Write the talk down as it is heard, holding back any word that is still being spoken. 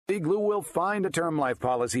Big Lou will find a term life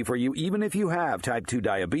policy for you even if you have type 2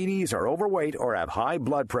 diabetes, are overweight, or have high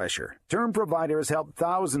blood pressure. Term providers help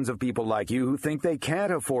thousands of people like you who think they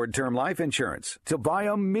can't afford term life insurance. To buy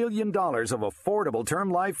 $1 million of affordable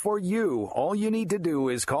term life for you, all you need to do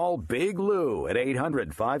is call Big Lou at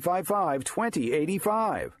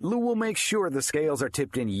 800-555-2085. Lou will make sure the scales are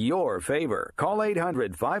tipped in your favor. Call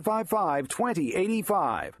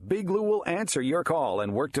 800-555-2085. Big Lou will answer your call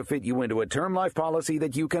and work to fit you into a term life policy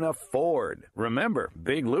that you can afford. Remember,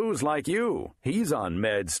 Big Lou's like you. He's on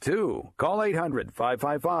meds too. Call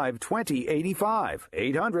 800-555-2085.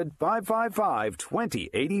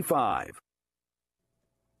 800-555-2085.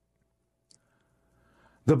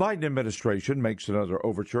 The Biden administration makes another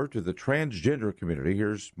overture to the transgender community.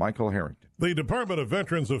 Here's Michael Harrington. The Department of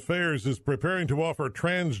Veterans Affairs is preparing to offer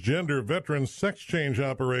transgender veterans sex change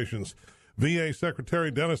operations. VA Secretary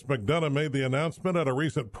Dennis McDonough made the announcement at a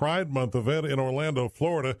recent Pride Month event in Orlando,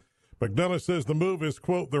 Florida. McDonough says the move is,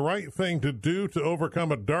 quote, the right thing to do to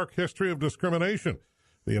overcome a dark history of discrimination.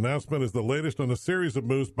 The announcement is the latest in a series of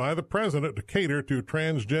moves by the president to cater to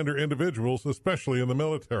transgender individuals, especially in the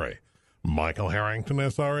military. Michael Harrington,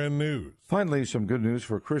 SRN News. Finally, some good news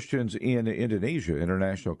for Christians in Indonesia.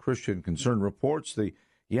 International Christian Concern reports the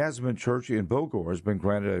Yasmin Church in Bogor has been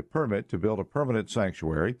granted a permit to build a permanent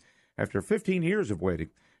sanctuary after 15 years of waiting.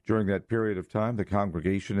 During that period of time, the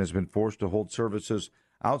congregation has been forced to hold services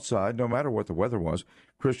outside, no matter what the weather was.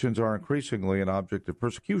 Christians are increasingly an object of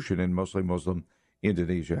persecution in mostly Muslim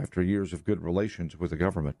Indonesia after years of good relations with the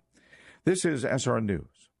government. This is SRN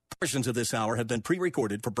News. Portions of this hour have been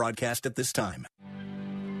pre-recorded for broadcast at this time.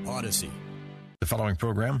 Odyssey. The following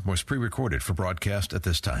program was pre-recorded for broadcast at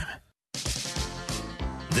this time.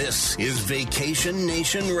 This is Vacation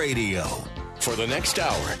Nation Radio. For the next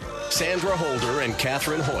hour, Sandra Holder and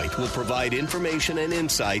Catherine Hoyt will provide information and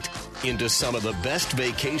insight into some of the best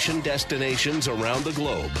vacation destinations around the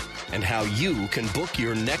globe and how you can book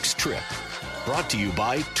your next trip. Brought to you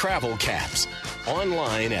by Travel Cats.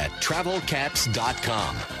 Online at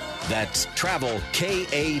travelcats.com. That's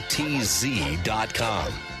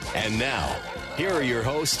travelkatz.com. And now, here are your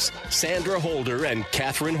hosts, Sandra Holder and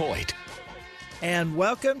Catherine Hoyt. And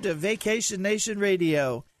welcome to Vacation Nation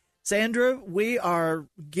Radio. Sandra, we are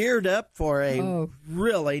geared up for a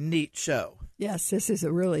really neat show. Yes, this is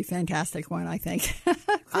a really fantastic one, I think.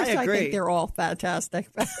 I agree. I think they're all fantastic.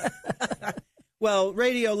 Well,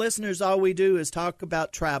 radio listeners, all we do is talk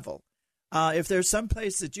about travel. If there's some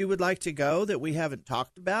place that you would like to go that we haven't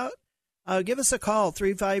talked about, give us a call,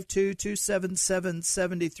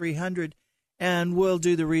 352-277-7300, and we'll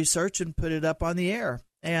do the research and put it up on the air.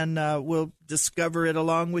 And we'll discover it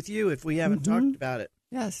along with you if we haven't talked about it.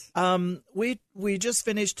 Yes. We just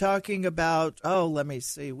finished talking about, let me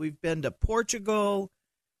see. We've been to Portugal.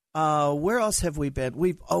 Where else have we been?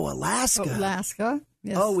 Alaska. Alaska.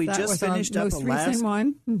 Yes, we just finished up Alaska. Most recent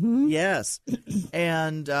one. Mm-hmm. Yes.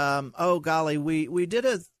 And, golly, we did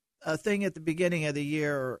a thing at the beginning of the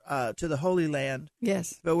year to the Holy Land.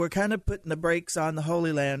 Yes. But we're kind of putting the brakes on the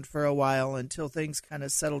Holy Land for a while until things kind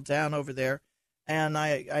of settle down over there. And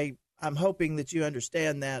I'm hoping that you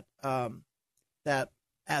understand that that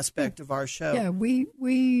aspect of our show. Yeah,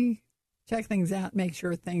 we check things out, make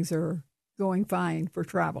sure things are going fine for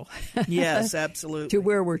travel. Yes, absolutely. To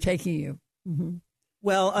where we're taking you. Mm-hmm.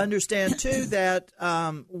 Well, understand, too, that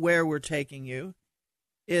where we're taking you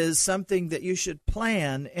is something that you should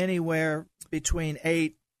plan anywhere between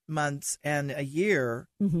 8 months and a year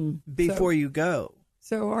before you go.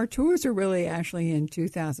 So our tours are really actually in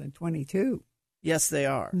 2022. Yes, they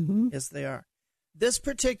are. Mm-hmm. Yes, they are. This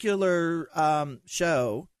particular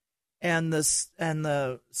show and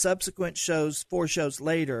the subsequent shows, 4 shows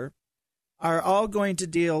later, are all going to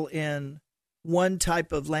deal in one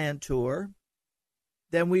type of land tour.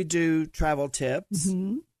 Then we do travel tips,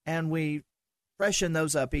 and we freshen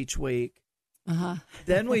those up each week.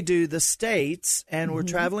 Then we do the states, and we're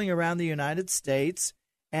traveling around the United States,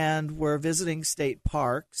 and we're visiting state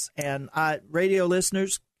parks. And radio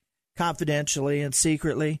listeners, confidentially and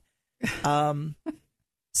secretly,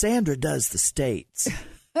 Sandra does the states.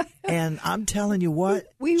 And I'm telling you what,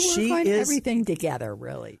 we work on everything together,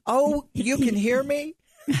 really. Oh, you can hear me?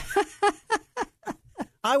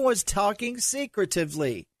 I was talking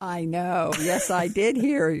secretively. I know. Yes, I did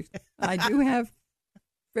hear. I do have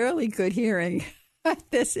fairly good hearing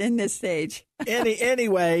in this stage.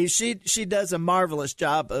 Anyway, she does a marvelous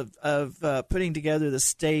job of putting together the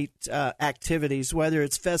state activities, whether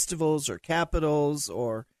it's festivals or capitals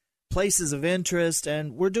or places of interest,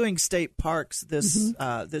 and we're doing state parks this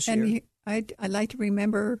year. I'd like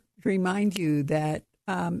to remind you that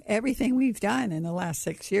everything we've done in the last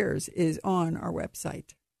 6 years is on our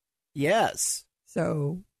website. Yes.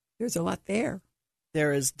 So there's a lot there.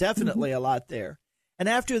 There is definitely a lot there. And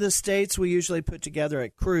after the States, we usually put together a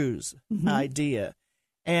cruise idea.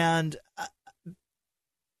 And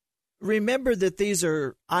remember that these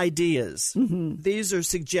are ideas. These are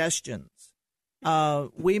suggestions.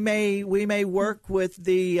 We may work with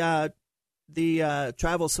the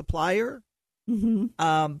travel supplier and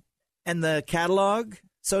the catalog,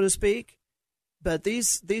 so to speak. But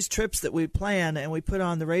these trips that we plan and we put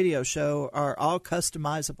on the radio show are all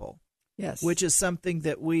customizable. Yes. Which is something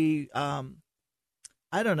that we, I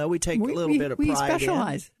don't know, we take a little bit of pride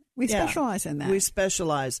specialize. We specialize in that. We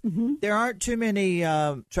specialize. There aren't too many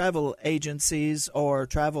travel agencies or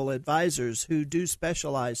travel advisors who do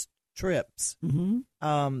specialized trips.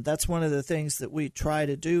 That's one of the things that we try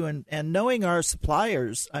to do. And knowing our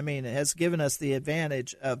suppliers, I mean, it has given us the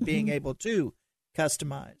advantage of being able to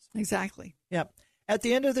customize. Exactly. Yep. At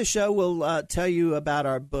the end of the show, we'll tell you about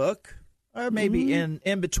our book, or maybe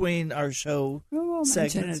in between our show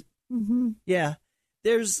segments. Yeah.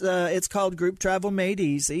 There's it's called Group Travel Made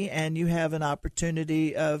Easy, and you have an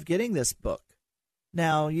opportunity of getting this book.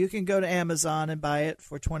 Now, you can go to Amazon and buy it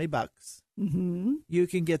for $20. You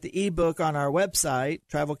can get the ebook on our website,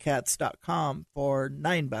 travelcats.com, for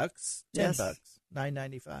 $9, $10,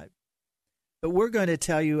 $9.95. But we're going to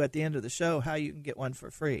tell you at the end of the show how you can get one for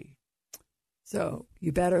free. So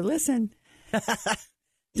you better listen.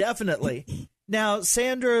 Definitely. Now,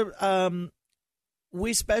 Sandra,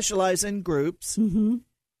 we specialize in groups.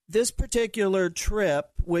 This particular trip,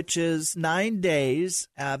 which is 9 days,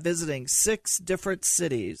 visiting 6 different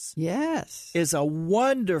cities, is a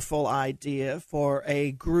wonderful idea for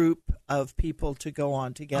a group of people to go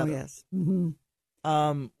on together.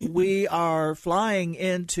 We are flying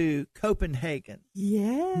into Copenhagen.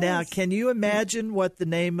 Now, can you imagine what the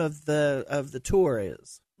name of the tour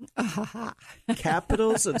is?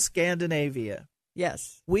 Capitals of Scandinavia.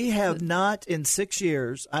 Yes. We have not, in 6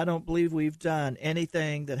 years, I don't believe we've done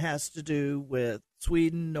anything that has to do with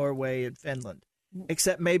Sweden, Norway, and Finland,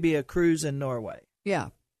 except maybe a cruise in Norway. Yeah.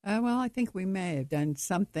 Well, I think we may have done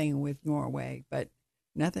something with Norway, but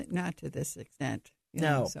not to this extent.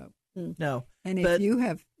 No. No. And if you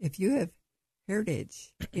have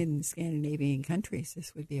heritage in Scandinavian countries,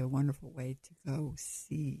 this would be a wonderful way to go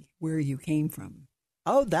see where you came from.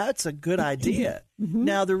 Oh, that's a good idea.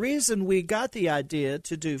 Now, the reason we got the idea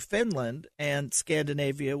to do Finland and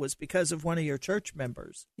Scandinavia was because of one of your church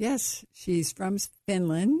members. Yes, she's from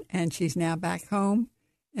Finland, and she's now back home,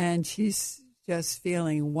 and she's just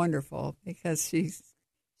feeling wonderful because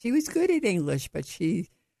she was good at English, but she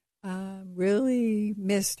really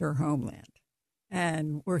missed her homeland.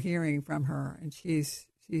 And we're hearing from her, and she's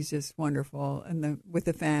just wonderful, and with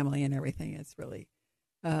the family and everything. It's really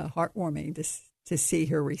heartwarming to see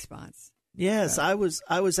her response. Yes, I was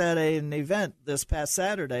at an event this past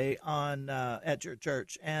Saturday at your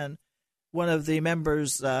church, and one of the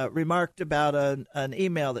members remarked about an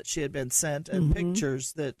email that she had been sent and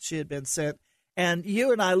pictures that she had been sent. And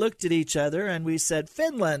you and I looked at each other and we said,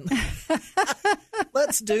 Finland.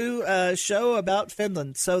 Let's do a show about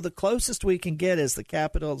Finland. So the closest we can get is the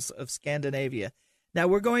capitals of Scandinavia. Now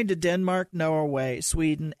we're going to Denmark, Norway,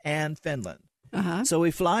 Sweden, and Finland. So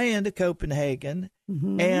we fly into Copenhagen,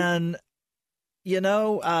 and,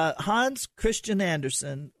 Hans Christian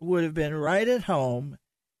Andersen would have been right at home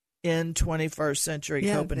in 21st century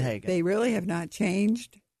Copenhagen. They really have not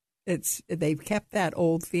changed. They've kept that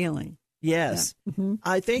old feeling. Yes. Yeah.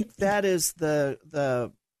 I think that is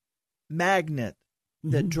the magnet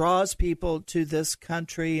that draws people to this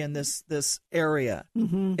country and this area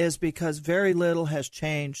is because very little has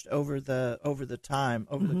changed over the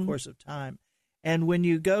course of time. And when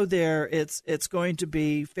you go there, it's going to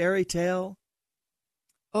be fairy tale.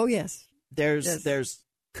 Oh yes. There's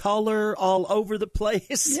color all over the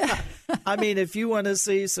place. Yeah. I mean, if you want to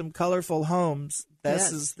see some colorful homes,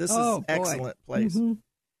 this is an excellent place.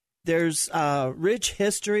 There's rich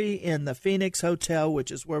history in the Phoenix Hotel, which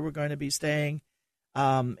is where we're going to be staying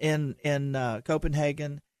in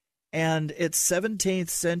Copenhagen. And it's 17th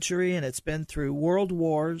century, and it's been through world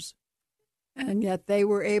wars. And yet they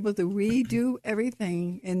were able to redo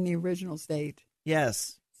everything in the original state.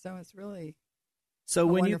 Yes. So it's really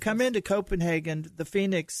when you come into Copenhagen, the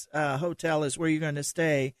Phoenix Hotel is where you're going to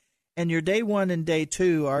stay. And your day 1 and day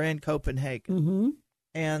 2 are in Copenhagen.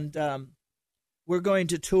 And we're going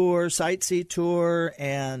to sightsee tour,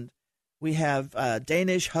 and we have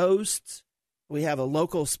Danish hosts. We have a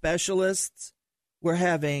local specialist. We're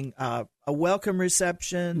having a welcome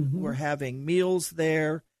reception. We're having meals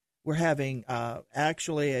there. We're having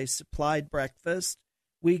actually a supplied breakfast.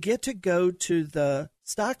 We get to go to the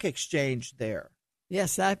stock exchange there.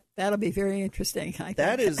 Yes, that'll be very interesting. I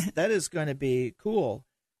think. That is going to be cool.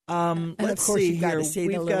 And let's of course, see you've got here. to see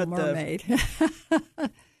We've the Little got Mermaid.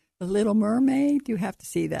 The Little Mermaid. You have to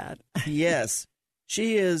see that. Yes,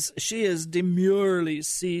 she is demurely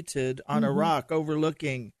seated on a rock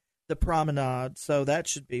overlooking the promenade, so that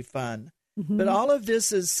should be fun. But all of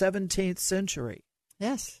this is 17th century.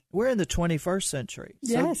 Yes, we're in the 21st century,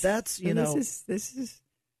 so yes. that's this is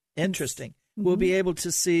interesting. We'll be able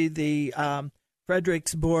to see the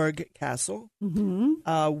Frederiksborg Castle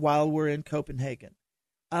while we're in Copenhagen.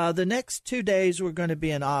 The next 2 days we're going to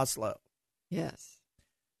be in Oslo. Yes.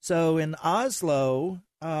 So in Oslo,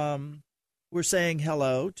 we're saying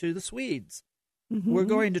hello to the Swedes. We're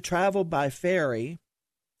going to travel by ferry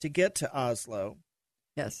to get to Oslo.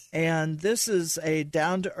 Yes. And this is a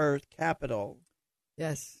down-to-earth capital.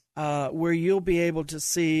 Yes. Where you'll be able to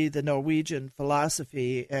see the Norwegian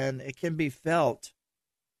philosophy, and it can be felt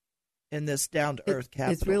in this down-to-earth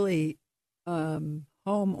capital. It's really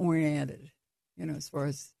home-oriented, as far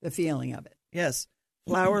as the feeling of it. Yes.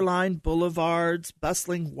 Flower-lined boulevards,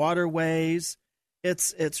 bustling waterways.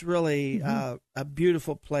 It's really a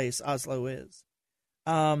beautiful place, Oslo is.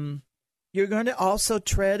 You're going to also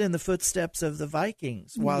tread in the footsteps of the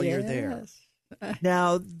Vikings while you're there.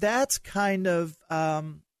 Now, that's kind of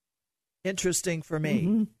interesting for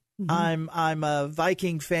me. I'm a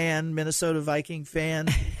Viking fan, Minnesota Viking fan.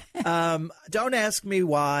 Don't ask me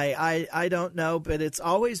why. I don't know, but it's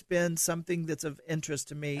always been something that's of interest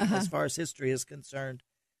to me as far as history is concerned.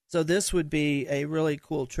 So this would be a really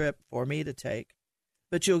cool trip for me to take.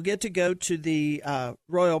 But you'll get to go to the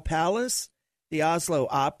Royal Palace, the Oslo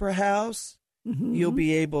Opera House. You'll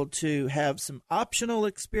be able to have some optional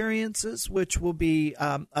experiences, which will be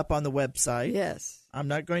up on the website. Yes. I'm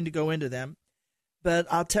not going to go into them. But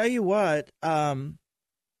I'll tell you what, one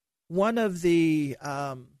of the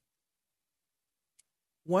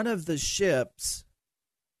ships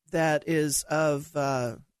that is of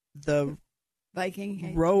the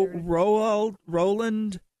Viking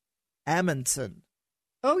Roland Amundsen.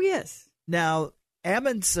 Oh, yes. Now,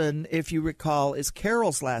 Amundsen, if you recall, is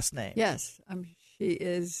Carol's last name. Yes, she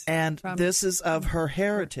is. And this is of her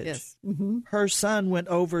heritage. Yes. Her son went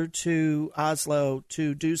over to Oslo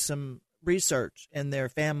to do some research in their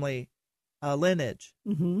family lineage,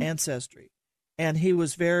 ancestry, and he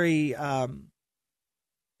was very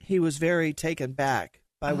taken back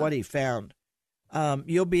by what he found.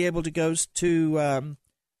 You'll be able to go to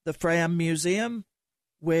the Fram Museum,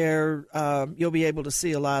 where you'll be able to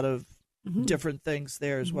see a lot of different things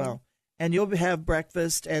there as well, and you'll have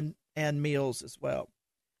breakfast and meals as well.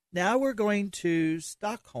 Now we're going to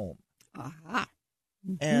Stockholm,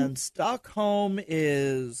 and Stockholm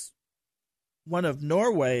is one of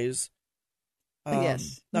Norway's.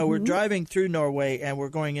 Yes. No, we're driving through Norway, and we're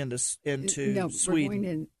going into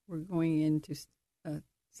Sweden. We're going into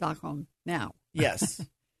Stockholm now. Yes.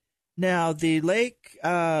 Now the Lake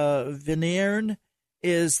Vänern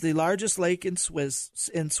is the largest lake in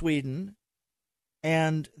Sweden,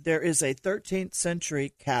 and there is a 13th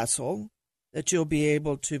century castle that you'll be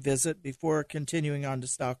able to visit before continuing on to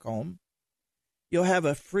Stockholm. You'll have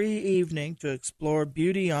a free evening to explore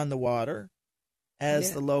beauty on the water,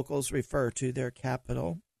 as the locals refer to their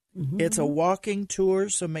capital. It's a walking tour,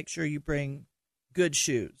 so make sure you bring good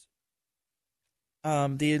shoes.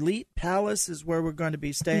 The Elite Palace is where we're going to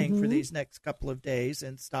be staying for these next couple of days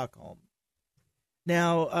in Stockholm.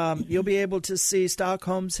 Now, you'll be able to see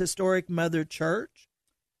Stockholm's historic Mother Church,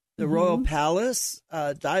 the Royal Palace,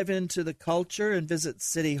 dive into the culture and visit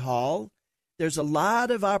City Hall. There's a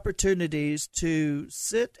lot of opportunities to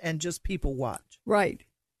sit and just people watch. Right.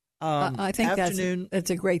 I think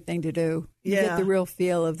that's a great thing to do. You get the real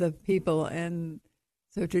feel of the people and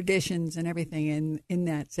the traditions and everything in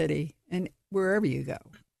that city and wherever you go.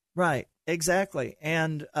 Right, exactly.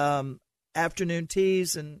 And afternoon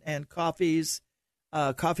teas and coffees,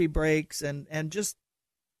 coffee breaks, and just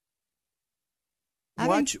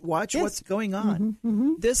watch what's going on.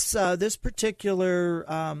 This particular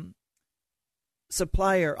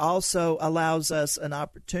supplier also allows us an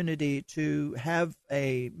opportunity to have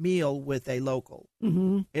a meal with a local.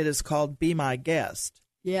 It is called Be My Guest.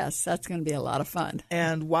 Yes, that's going to be a lot of fun.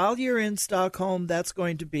 And while you're in Stockholm, that's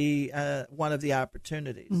going to be one of the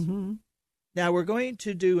opportunities. Now, we're going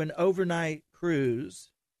to do an overnight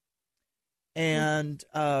cruise, and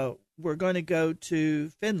we're going to go to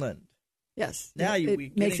Finland. Yes. Now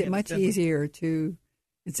it makes it much easier to,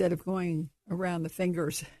 instead of going around the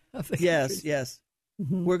fingers of the countries. Yes.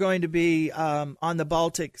 We're going to be on the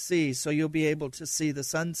Baltic Sea, so you'll be able to see the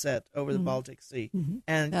sunset over the Baltic Sea.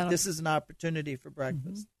 And this is an opportunity for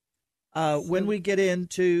breakfast. When we get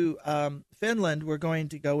into Finland, we're going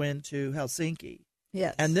to go into Helsinki.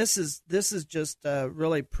 Yes. And this is just a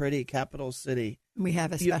really pretty capital city. We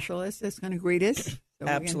have a specialist that's going to greet us. So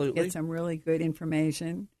Absolutely. We're going to get some really good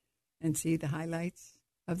information and see the highlights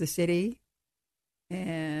of the city.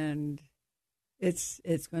 And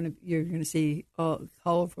you're going to see all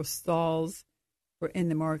colorful stalls in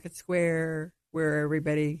the market square where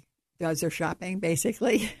everybody does their shopping,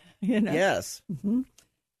 basically. Yes. Mm-hmm.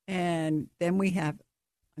 And then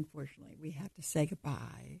unfortunately, we have to say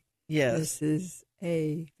goodbye. Yes. This is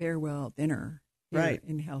a farewell dinner here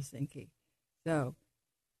in Helsinki. So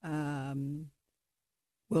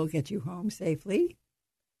we'll get you home safely.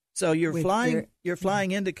 So you're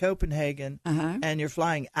flying into Copenhagen, and you're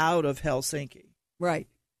flying out of Helsinki. Right.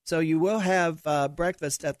 So you will have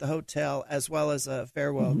breakfast at the hotel as well as a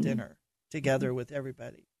farewell dinner together with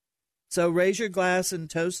everybody. So raise your glass and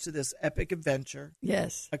toast to this epic adventure.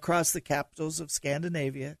 Yes. Across the capitals of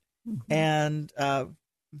Scandinavia, and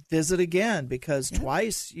visit again, because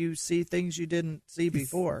twice you see things you didn't see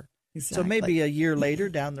before. Exactly. So maybe a year later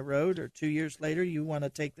down the road, or 2 years later, you want to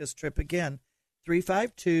take this trip again.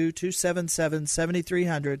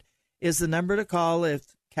 352-277-7300 is the number to call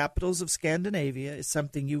if capitals of Scandinavia is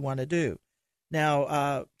something you want to do.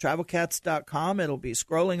 Now, travelcats.com, it'll be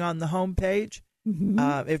scrolling on the homepage.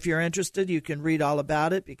 If you're interested, you can read all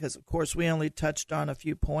about it, because, of course, we only touched on a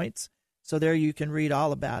few points. So there you can read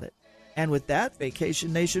all about it. And with that,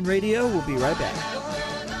 Vacation Nation Radio will be right back.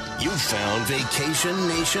 You found Vacation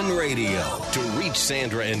Nation Radio. To reach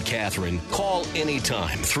Sandra and Catherine, call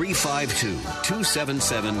anytime,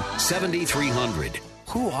 352-277-7300.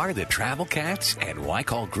 Who are the Travel Cats, and why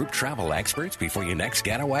call Group Travel experts before your next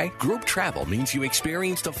getaway? Group Travel means you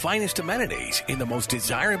experience the finest amenities in the most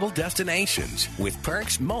desirable destinations with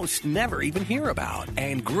perks most never even hear about.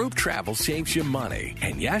 And Group Travel saves you money.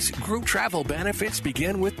 And yes, Group Travel benefits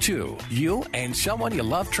begin with two: you and someone you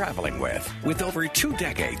love traveling with. With over 2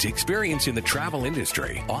 decades experience in the travel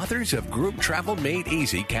industry, authors of Group Travel Made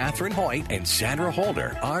Easy, Catherine Hoyt and Sandra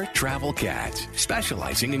Holder, are Travel Cats,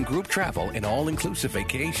 specializing in group travel and all-inclusive vacations.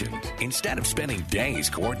 Instead of spending days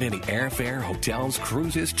coordinating airfare, hotels,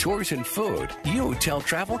 cruises, tours, and food, you tell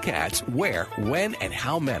Travel Cats where, when, and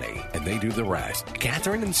how many, and they do the rest.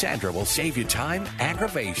 Catherine and Sandra will save you time,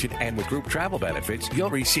 aggravation, and with group travel benefits, you'll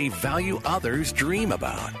receive value others dream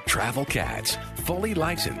about. Travel Cats, fully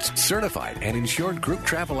licensed, certified, and insured group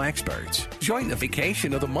travel experts. Join the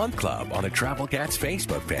Vacation of the Month Club on the Travel Cats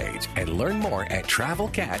Facebook page and learn more at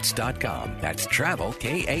travelcats.com. That's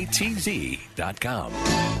travelkatz.com.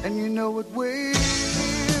 And you know it will.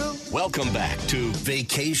 Welcome back to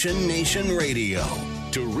Vacation Nation Radio.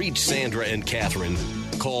 To reach Sandra and Catherine,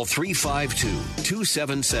 call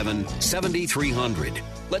 352-277-7300.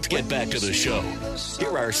 Let's get back to the show.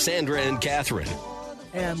 Here are Sandra and Catherine.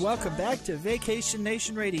 And welcome back to Vacation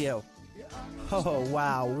Nation Radio. Oh,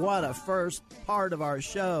 wow. What a first part of our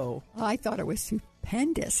show. I thought it was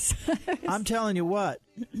stupendous. I'm telling you what,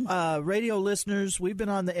 radio listeners, we've been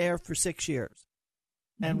on the air for 6 years,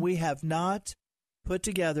 and we have not put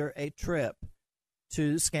together a trip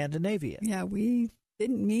to Scandinavia. Yeah, we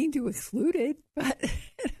didn't mean to exclude it, but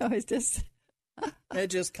it's just... It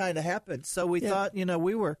just kind of happened. So we thought,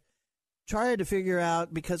 we were trying to figure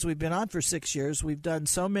out, because we've been on for 6 years, we've done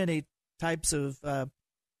so many types of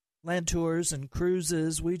land tours and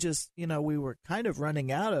cruises. We just, we were kind of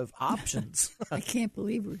running out of options. I can't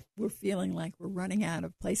believe we're feeling like we're running out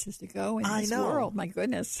of places to go in this world. My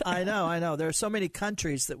goodness. I know. There are so many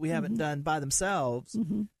countries that we haven't done by themselves,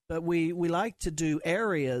 but we like to do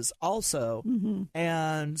areas also.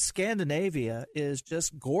 And Scandinavia is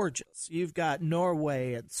just gorgeous. You've got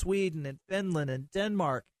Norway and Sweden and Finland and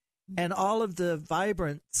Denmark and all of the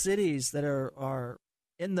vibrant cities that are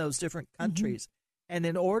in those different countries. And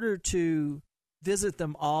in order to visit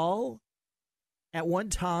them all at one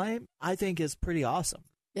time, I think is pretty awesome.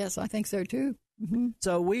 Yes, I think so too.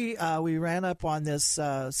 So we ran up on this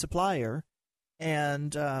supplier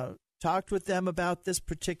and talked with them about this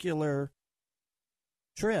particular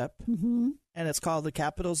trip, and it's called the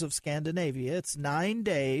Capitals of Scandinavia. It's 9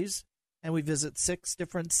 days, and we visit 6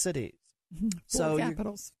 different cities. So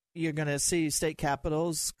capitals. You're going to see state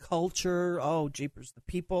capitals, culture. Oh, jeepers, the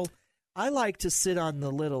people. I like to sit on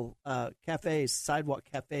the little cafes, sidewalk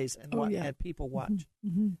cafes, and and people watch.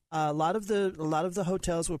 A lot of the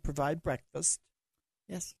hotels will provide breakfast.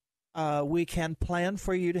 Yes, we can plan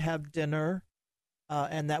for you to have dinner,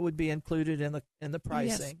 and that would be included in the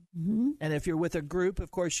pricing. Yes. And if you're with a group,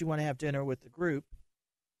 of course, you want to have dinner with the group.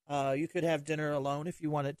 You could have dinner alone if you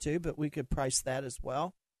wanted to, but we could price that as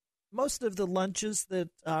well. most of the lunches that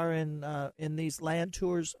are in these land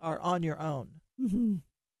tours are on your own. Mm-hmm.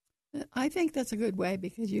 I think that's a good way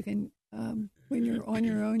because you can, when you're on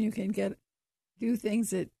your own, you can do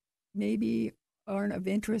things that maybe aren't of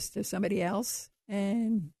interest to somebody else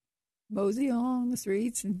and mosey along the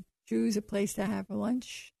streets and choose a place to have a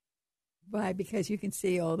lunch because you can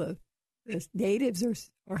see all the natives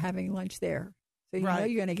are having lunch there. So you know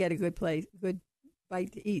you're going to get a good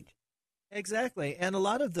bite to eat. Exactly. And a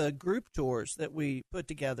lot of the group tours that we put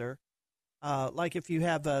together, like if you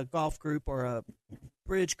have a golf group or a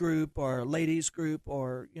bridge group or a ladies group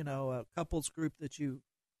or, a couples group that you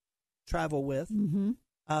travel with, mm-hmm.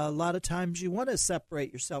 A lot of times you want to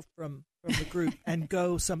separate yourself from the group and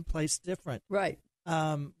go someplace different. Right.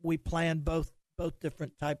 We plan both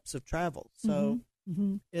different types of travel. So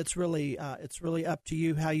mm-hmm. it's really up to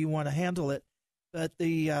you how you want to handle it. But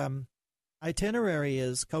the itinerary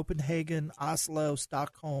is Copenhagen, Oslo,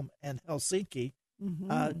 Stockholm, and Helsinki,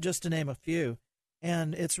 mm-hmm. just to name a few.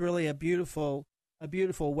 And it's really a beautiful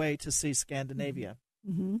way to see Scandinavia.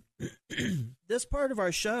 Mm-hmm. This part of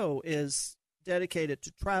our show is dedicated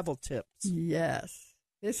to travel tips. Yes.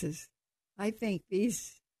 I think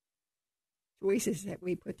these choices that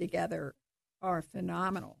we put together are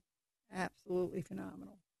phenomenal. Absolutely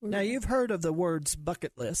phenomenal. Now, you've heard of the words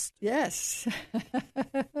bucket list. Yes.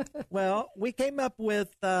 Well, we came up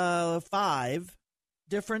with 5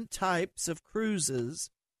 different types of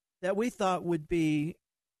cruises that we thought would be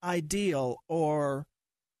ideal or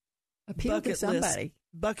appeal to somebody.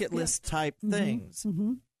 Bucket list type things.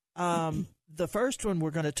 Mm-hmm. The first one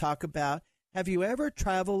we're going to talk about, have you ever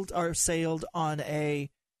traveled or sailed on a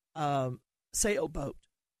sailboat?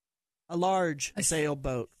 A large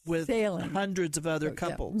sailboat with hundreds of other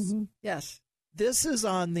couples. Yeah. Mm-hmm. Yes. This is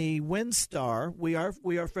on the Windstar. We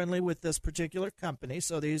are friendly with this particular company,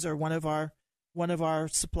 so these are one of our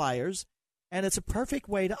suppliers, and it's a perfect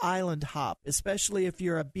way to island hop, especially if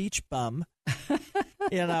you're a beach bum,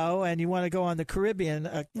 and you want to go on the Caribbean,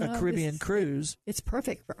 a Caribbean cruise. It's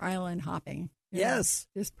perfect for island hopping. Yes,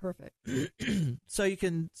 it's perfect. So you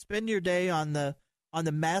can spend your day on the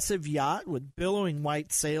massive yacht with billowing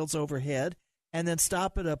white sails overhead, and then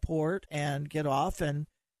stop at a port and get off and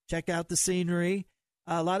check out the scenery.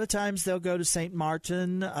 A lot of times they'll go to St.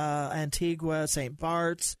 Martin, Antigua, St.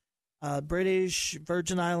 Bart's, British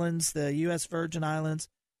Virgin Islands, the U.S. Virgin Islands,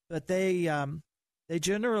 but they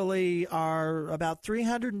generally are about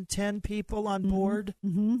 310 people on board.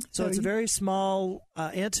 Mm-hmm. So it's a very small,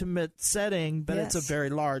 intimate setting, but it's a very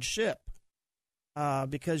large ship.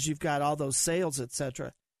 Because you've got all those sails,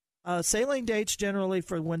 etc. Sailing dates generally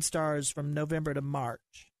for Windstar is from November to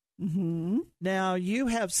March. Mm-hmm. Now, you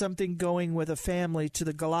have something going with a family to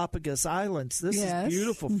the Galapagos Islands. This is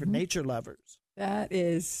beautiful for nature lovers.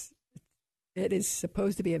 It is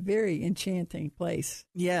supposed to be a very enchanting place.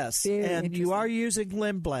 Yes, and you are using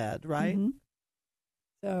Lindblad, right? Mm-hmm.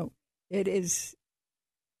 So it is.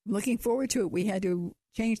 I'm looking forward to it. We had to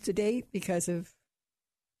change the date because of.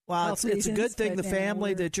 Well, it's a good thing the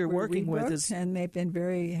family that you're working with is, and they've been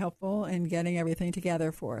very helpful in getting everything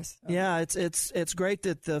together for us. So. Yeah, it's great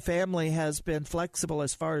that the family has been flexible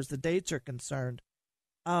as far as the dates are concerned.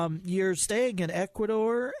 You're staying in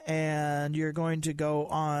Ecuador, and you're going to go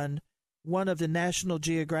on one of the National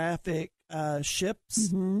Geographic ships,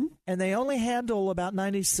 mm-hmm. and they only handle about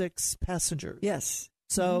 96 passengers. Yes.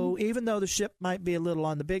 So even though the ship might be a little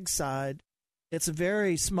on the big side, it's a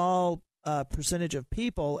very small percentage of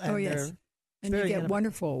people, and and you get intimate.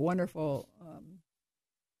 wonderful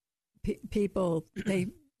people. They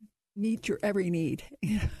meet your every need.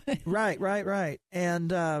 Right.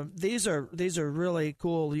 And these are really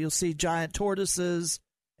cool. You'll see giant tortoises,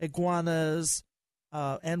 iguanas,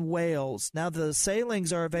 and whales. Now the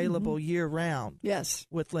sailings are available mm-hmm. year round. Yes,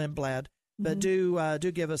 with Lindblad, but mm-hmm.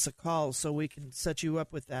 do give us a call so we can set you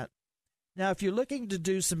up with that. Now, if you're looking to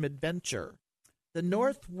do some adventure, the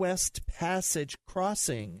Northwest Passage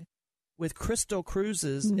crossing with Crystal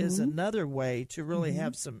Cruises mm-hmm. is another way to really mm-hmm.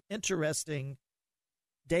 have some interesting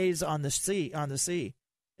days on the sea.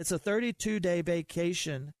 It's a 32-day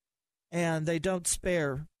vacation, and they don't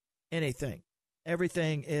spare anything.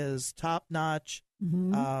 Everything is top notch.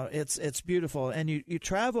 Mm-hmm. It's beautiful, and you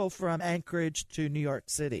travel from Anchorage to New York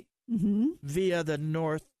City mm-hmm. via the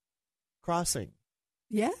North Crossing.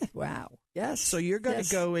 Yeah. Wow. Yes. So you're going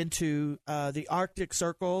to go into the Arctic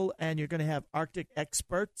Circle, and you're going to have Arctic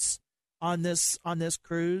experts on this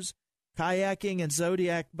cruise, kayaking and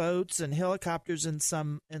Zodiac boats and helicopters in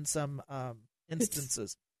some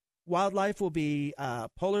instances. Wildlife will be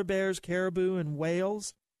polar bears, caribou, and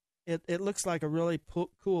whales. It looks like a really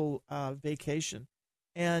cool vacation.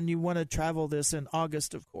 and you want to travel this in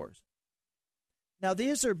August, of course. Now,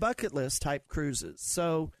 these are bucket list type cruises.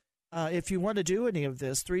 So if you want to do any of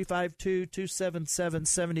this,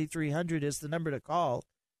 352-277-7300 is the number to call.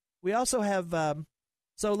 We also have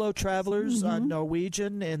solo travelers on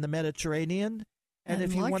Norwegian in the Mediterranean. And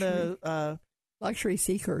if you want to... luxury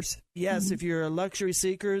seekers. Yes, if you're a luxury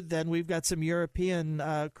seeker, then we've got some European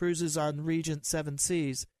cruises on Regent Seven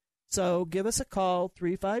Seas. So give us a call,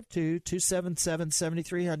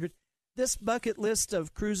 352-277-7300. This bucket list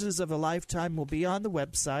of cruises of a lifetime will be on the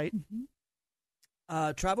website.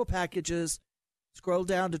 Travel packages, scroll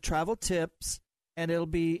down to travel tips, and it'll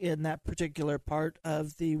be in that particular part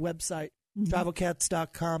of the website,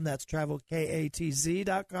 travelcats.com. That's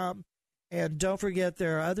travelkatz.com. And don't forget,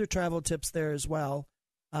 there are other travel tips there as well.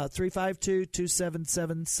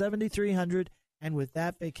 352-277-7300. And with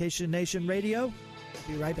that, Vacation Nation Radio,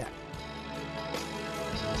 we'll be right back.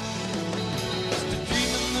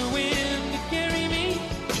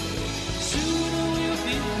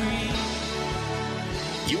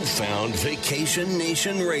 You found Vacation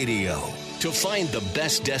Nation Radio. To find the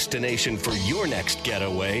best destination for your next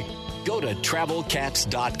getaway, go to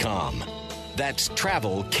travelcats.com. That's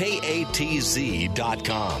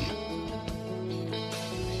travelkatz.com.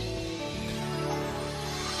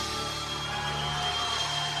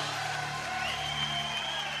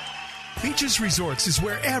 Beaches Resorts is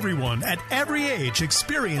where everyone at every age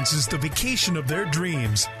experiences the vacation of their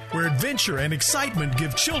dreams, where adventure and excitement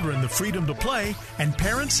give children the freedom to play and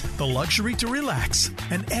parents the luxury to relax.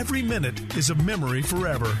 And every minute is a memory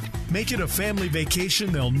forever. Make it a family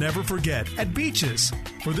vacation they'll never forget at Beaches.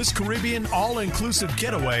 For this Caribbean all-inclusive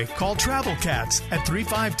getaway, call Travel Cats at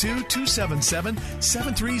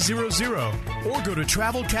 352-277-7300 or go to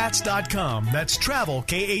travelcats.com. That's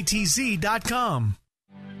travelkatz.com.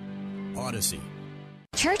 Odyssey.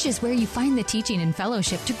 Church is where you find the teaching and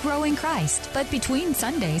fellowship to grow in Christ. But between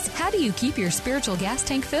Sundays, how do you keep your spiritual gas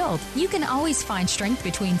tank filled? You can always find strength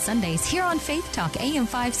between Sundays here on Faith Talk AM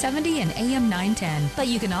 570 and AM 910. But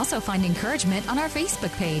you can also find encouragement on our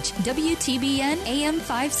Facebook page, WTBN AM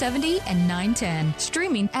 570 and 910.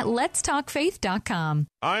 Streaming at letstalkfaith.com.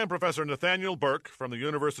 I am Professor Nathaniel Burke from the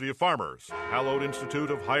University of Farmers, Hallowed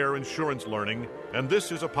Institute of Higher Insurance Learning, and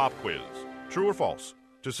this is a pop quiz. True or false?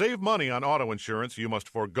 To save money on auto insurance, you must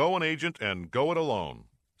forego an agent and go it alone.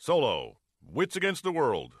 Solo. Wits against the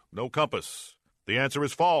world. No compass. The answer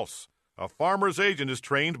is false. A farmer's agent is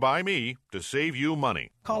trained by me to save you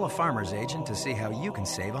money. Call a farmer's agent to see how you can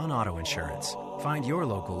save on auto insurance. Find your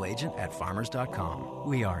local agent at farmers.com.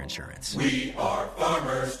 We are insurance. We are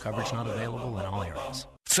farmers. Coverage not available in all areas.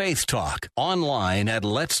 Faith Talk. Online at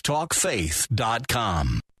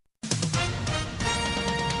letstalkfaith.com.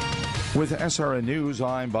 With SRN News,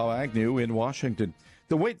 I'm Bob Agnew in Washington.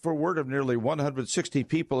 The wait for word of nearly 160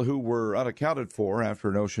 people who were unaccounted for after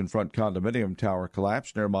an oceanfront condominium tower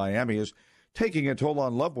collapsed near Miami is taking a toll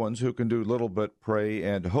on loved ones who can do little but pray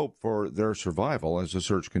and hope for their survival as the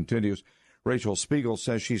search continues. Rachel Spiegel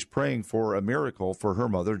says she's praying for a miracle for her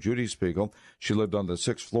mother, Judy Spiegel. She lived on the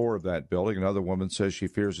 6th floor of that building. Another woman says she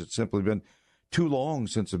fears it's simply been too long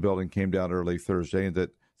since the building came down early Thursday and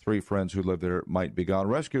that 3 friends who live there might be gone.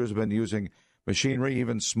 Rescuers have been using machinery,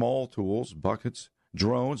 even small tools, buckets,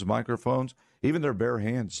 drones, microphones, even their bare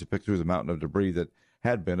hands to pick through the mountain of debris that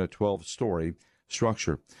had been a 12-story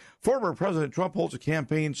structure. Former President Trump holds a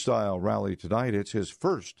campaign-style rally tonight. It's his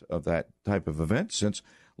first of that type of event since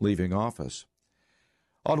leaving office.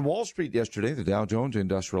 On Wall Street yesterday, the Dow Jones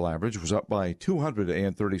Industrial Average was up by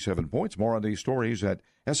 237 points. More on these stories at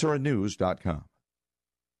srnnews.com.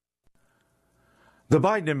 The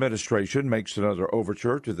Biden administration makes another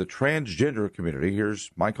overture to the transgender community. Here's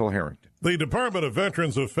Michael Harrington. The Department of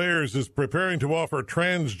Veterans Affairs is preparing to offer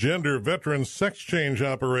transgender veterans sex change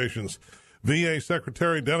operations. VA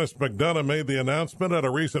Secretary Dennis McDonough made the announcement at a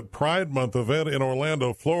recent Pride Month event in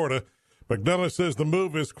Orlando, Florida. McDonough says the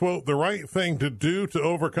move is, quote, the right thing to do to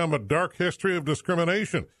overcome a dark history of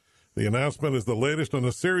discrimination. The announcement is the latest in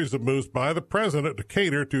a series of moves by the president to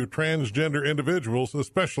cater to transgender individuals,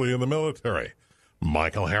 especially in the military.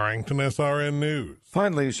 Michael Harrington, SRN News.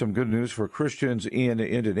 Finally, some good news for Christians in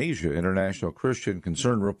Indonesia. International Christian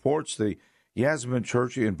Concern reports the Yasmin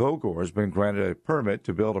Church in Bogor has been granted a permit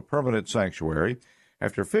to build a permanent sanctuary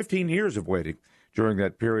after 15 years of waiting. During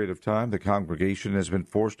that period of time, the congregation has been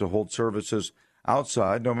forced to hold services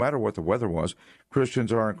outside, no matter what the weather was.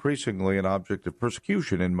 Christians are increasingly an object of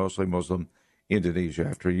persecution in mostly Muslim Indonesia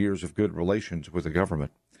after years of good relations with the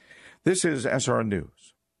government. This is SRN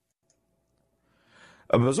News.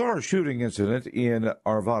 A bizarre shooting incident in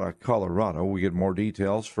Arvada, Colorado. We get more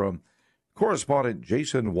details from correspondent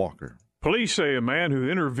Jason Walker. Police say a man who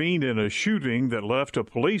intervened in a shooting that left a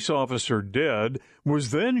police officer dead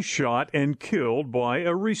was then shot and killed by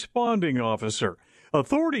a responding officer.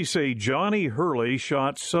 Authorities say Johnny Hurley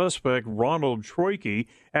shot suspect Ronald Troike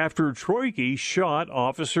after Troike shot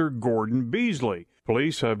Officer Gordon Beasley.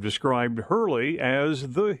 Police have described Hurley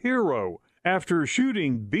as the hero. After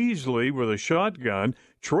shooting Beasley with a shotgun,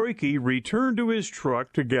 Troike returned to his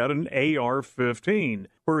truck to get an AR-15,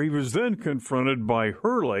 where he was then confronted by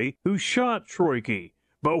Hurley, who shot Troike.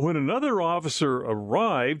 But when another officer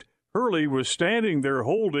arrived, Hurley was standing there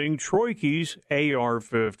holding Troike's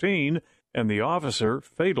AR-15, and the officer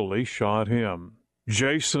fatally shot him.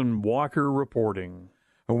 Jason Walker reporting.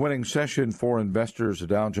 A winning session for investors. The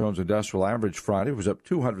Dow Jones Industrial Average Friday was up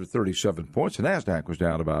 237 points. The NASDAQ was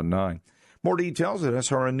down about 9. More details at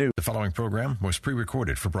SRN News. The following program was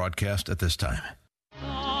pre-recorded for broadcast at this time.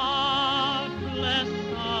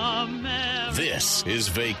 This is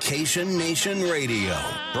Vacation Nation Radio,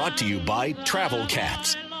 brought to you by Travel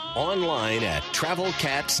Cats. Online at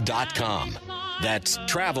travelcats.com. That's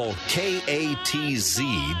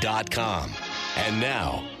travelkatz.com. And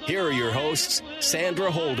now, here are your hosts, Sandra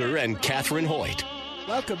Holder and Catherine Hoyt.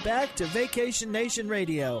 Welcome back to Vacation Nation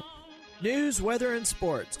Radio. News, weather, and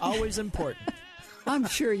sports, always important. I'm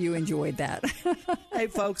sure you enjoyed that. Hey,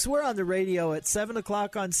 folks, we're on the radio at 7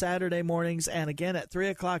 o'clock on Saturday mornings and again at 3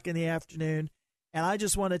 o'clock in the afternoon. And I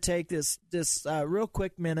just want to take this real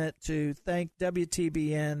quick minute to thank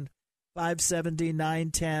WTBN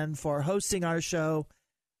 570-910 for hosting our show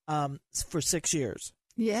for 6 years.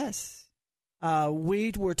 Yes.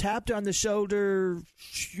 We were tapped on the shoulder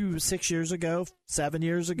 6 years ago, 7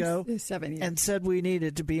 years ago, 7 years, and said we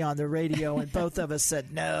needed to be on the radio, and both of us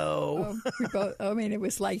said no. It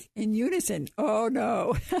was like in unison. Oh,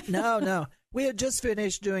 no. No. We had just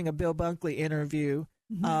finished doing a Bill Bunkley interview.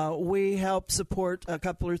 Mm-hmm. We helped support a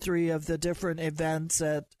couple or three of the different events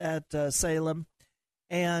at Salem,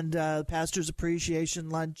 and Pastor's Appreciation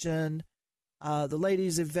Luncheon, the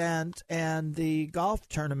ladies' event, and the golf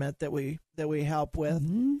tournament that we help with.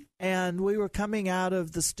 Mm-hmm. And we were coming out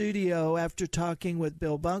of the studio after talking with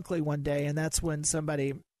Bill Bunkley one day, and that's when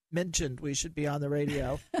somebody mentioned we should be on the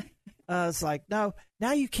radio. It's like, no,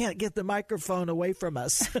 now you can't get the microphone away from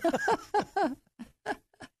us.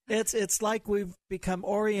 It's like we've become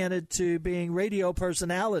oriented to being radio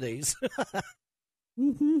personalities.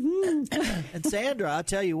 And Sandra, I'll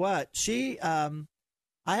tell you what, I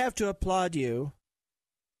have to applaud you.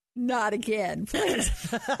 Not again, please.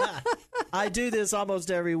 I do this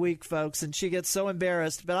almost every week, folks, and she gets so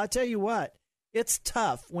embarrassed. But I tell you what, it's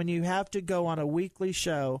tough when you have to go on a weekly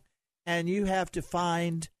show and you have to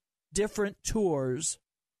find different tours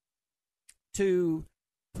to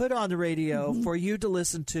put on the radio for you to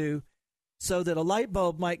listen to so that a light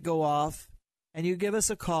bulb might go off and you give us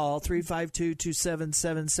a call,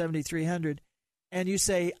 352-277-7300, and you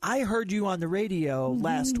say, I heard you on the radio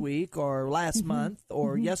last week or last month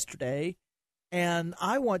or yesterday, and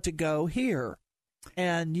I want to go here.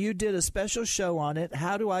 And you did a special show on it.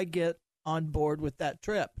 How do I get on board with that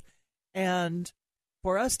trip? And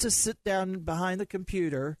for us to sit down behind the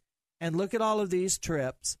computer and look at all of these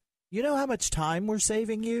trips, you know how much time we're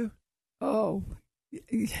saving you? Oh,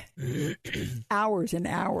 hours and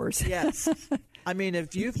hours. Yes. I mean,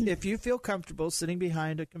 if you feel comfortable sitting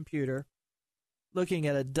behind a computer, looking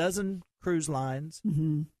at a dozen cruise lines,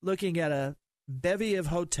 looking at a bevy of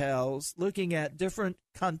hotels, looking at different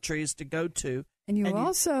countries to go to. And you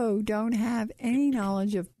also don't have any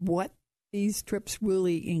knowledge of what these trips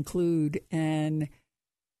really include. And,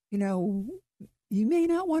 you know, you may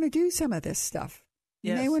not want to do some of this stuff.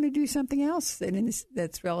 You may want to do something else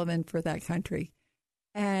that's relevant for that country.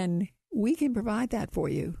 And we can provide that for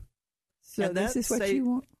you. So this is what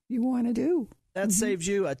you want to do. That saves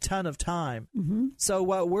you a ton of time. So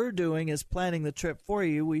what we're doing is planning the trip for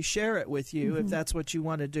you. We share it with you if that's what you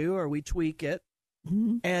want to do, or we tweak it.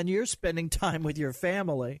 And you're spending time with your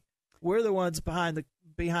family. We're the ones behind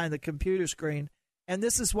the computer screen. And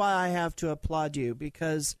this is why I have to applaud you,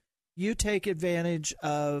 because you take advantage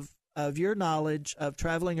of your knowledge of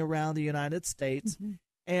traveling around the United States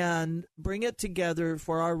and bring it together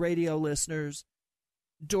for our radio listeners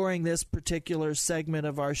during this particular segment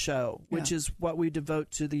of our show, which is what we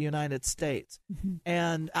devote to the United States.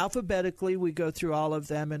 And alphabetically, we go through all of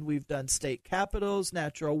them, and we've done state capitals,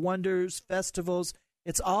 natural wonders, festivals.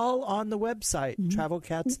 It's all on the website,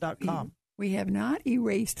 travelcats.com. We have not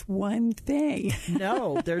erased one thing.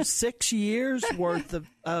 No, there's 6 years worth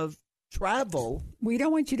of travel. We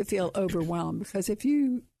don't want you to feel overwhelmed, because if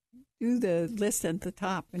you do the list at the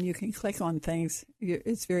top and you can click on things,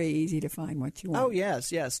 it's very easy to find what you want. Oh,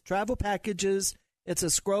 yes. Travel packages It's a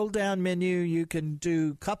scroll-down menu. You can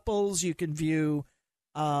do couples. You can view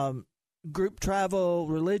group travel,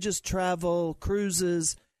 religious travel,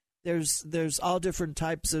 cruises. There's all different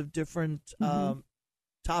types of different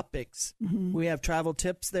topics. Mm-hmm. We have travel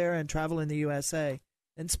tips there and travel in the USA.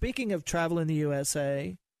 And speaking of travel in the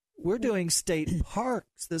USA, we're doing state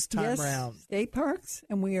parks this time around. State parks,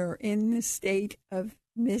 and we are in the state of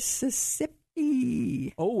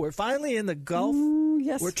Mississippi. Oh, we're finally in the Gulf.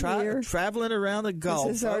 Yes, we're traveling around the Gulf.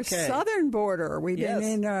 This is our southern border. We've been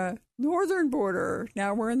in northern border.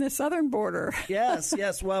 Now we're in the southern border.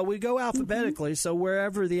 Yes. Well, we go alphabetically, so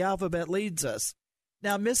wherever the alphabet leads us.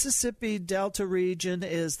 Now, Mississippi Delta region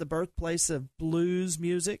is the birthplace of blues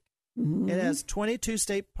music. Mm-hmm. It has 22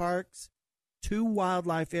 state parks, 2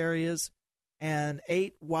 wildlife areas, and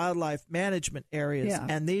 8 wildlife management areas. Yeah.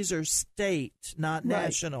 And these are state, not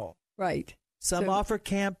national. Right. Some offer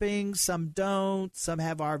camping, some don't. Some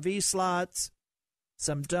have RV slots,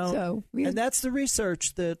 some don't. And that's the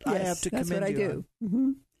research that I have to commend you on. That's what I do.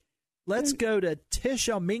 Mm-hmm. Let's go to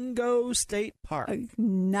Tishomingo State Park. A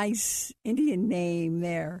nice Indian name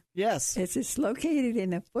there. Yes. It's located in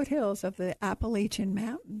the foothills of the Appalachian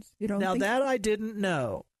Mountains. You don't Now, think that I didn't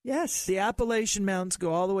know. Yes. The Appalachian Mountains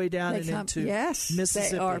go all the way down into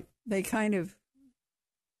Mississippi. They kind of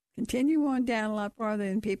continue on down a lot farther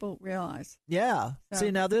than people realize. Yeah. So. See,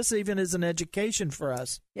 now this even is an education for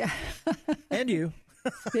us. Yeah. And you.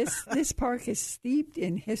 This park is steeped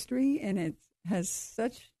in history, and it has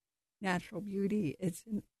such natural beauty. It's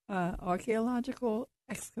archaeological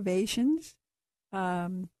excavations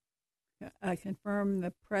confirm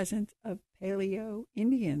the presence of Paleo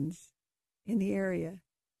Indians in the area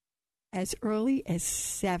as early as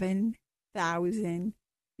 7,000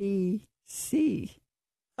 BC.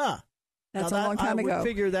 Huh. That's a long time ago. I would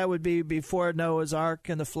figure that would be before Noah's Ark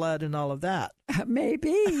and the flood and all of that.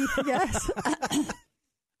 Maybe, yes.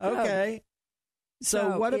 Okay.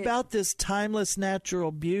 So what about this timeless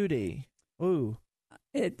natural beauty? Ooh.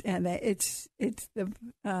 It's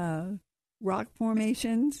the rock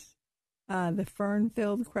formations, the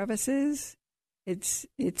fern-filled crevices.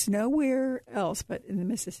 It's nowhere else but in the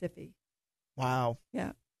Mississippi. Wow.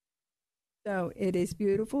 Yeah. So it is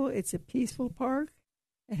beautiful. It's a peaceful park.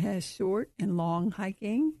 It has short and long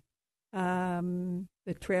hiking.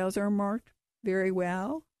 The trails are marked very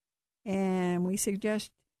well, and we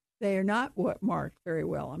suggest they are not marked very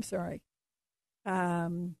well. I'm sorry.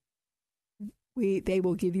 They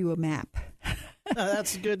will give you a map.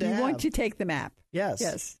 That's good to have. You want to take the map. Yes.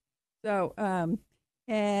 Yes. So,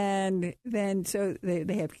 and then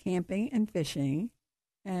they have camping and fishing,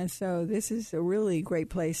 and so this is a really great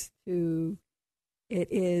place to. It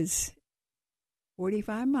is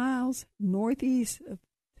 45 miles northeast of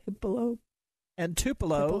Tupelo. And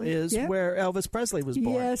Tupelo is where Elvis Presley was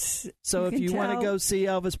born. Yes. So if you want to go see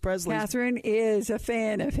Elvis Presley. Catherine is a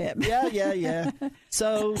fan of him. Yeah.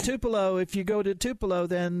 So Tupelo, if you go to Tupelo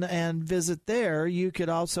then and visit there, you could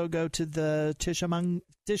also go to the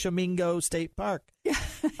Tishomingo State Park.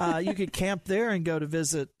 You could camp there and go to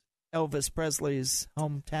visit Elvis Presley's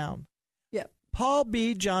hometown. Yep. Paul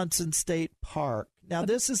B. Johnson State Park. Now,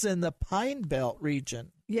 this is in the Pine Belt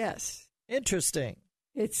region. Yes. Interesting.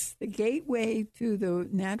 It's the gateway to the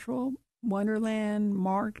natural wonderland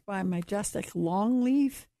marked by majestic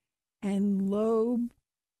longleaf and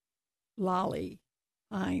lolly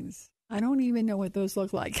pines. I don't even know what those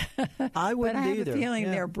look like. I wouldn't but I have either. a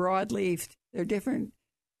feeling they're broadleafed. They're different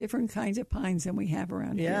kinds of pines than we have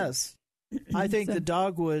around here. Yes. I think the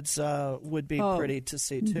dogwoods would be pretty to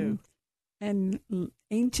see, too. And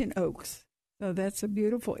ancient oaks. So that's a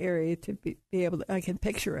beautiful area to be able to, I can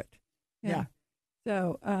picture it. Yeah.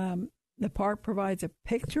 So the park provides a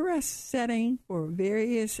picturesque setting for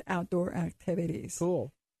various outdoor activities.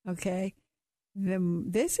 Cool. Okay.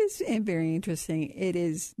 This is very interesting. It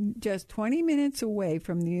is just 20 minutes away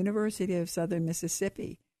from the University of Southern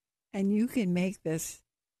Mississippi, and you can make this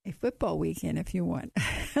a football weekend if you want.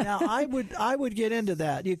 Now, I would get into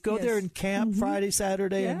that. You go there and camp Friday,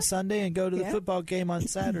 Saturday, and Sunday, and go to the football game on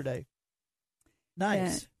Saturday.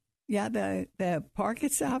 Nice. The park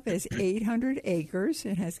itself is 800 acres.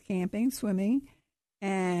 It has camping, swimming,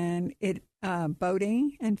 and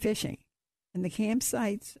boating and fishing. And the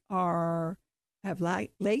campsites have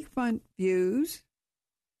lakefront views.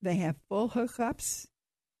 They have full hookups,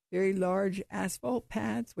 very large asphalt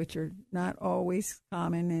pads, which are not always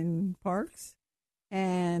common in parks.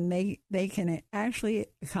 And they can actually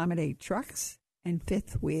accommodate trucks and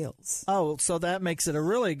fifth wheels. Oh, so that makes it a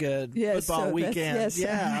really good football weekend.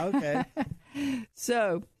 Yeah, okay.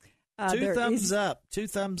 So two thumbs up.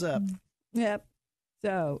 Yep.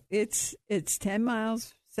 So it's 10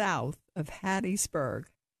 miles south of Hattiesburg.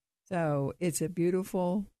 So it's a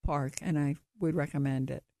beautiful park, and I would recommend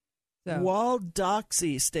it. So,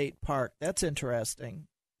 Waldoxie State Park. That's interesting.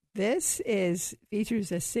 This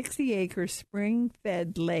features a 60-acre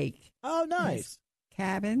spring-fed lake. Oh, nice.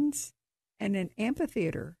 Cabins and an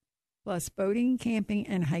amphitheater, plus boating, camping,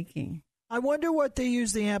 and hiking. I wonder what they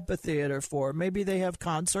use the amphitheater for. Maybe they have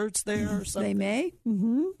concerts there or something. They may.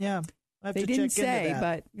 Mm-hmm. Yeah. They didn't say,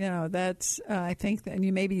 but that's. I think that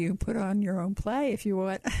maybe you can put on your own play if you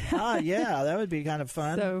want. Yeah, that would be kind of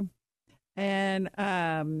fun. So, and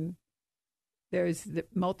there's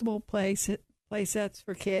multiple play sets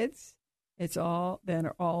for kids.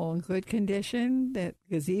 They're all in good condition. The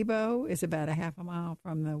gazebo is about a half a mile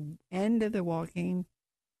from the end of the walking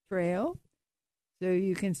trail. So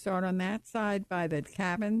you can start on that side by the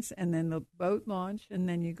cabins and then the boat launch, and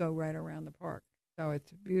then you go right around the park. So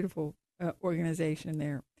it's a beautiful organization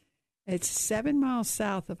there. It's 7 miles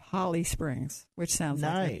south of Holly Springs, which sounds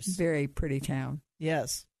like a very pretty town.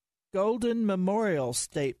 Yes. Golden Memorial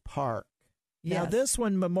State Park. Yes. Now, this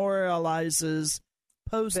one memorializes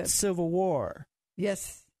post-Civil War.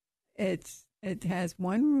 Yes. It has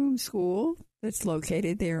one-room school that's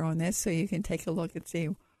located there on this, so you can take a look and see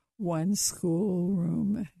one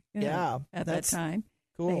schoolroom at that time.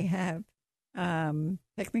 Cool. They have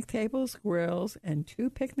picnic tables, grills, and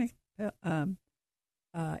 2 picnic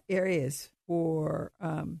areas for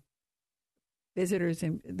visitors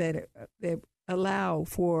that allow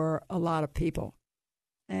for a lot of people.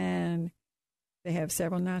 And they have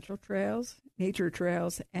several nature trails,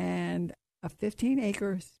 and a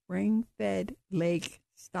 15-acre spring-fed lake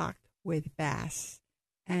stocked with bass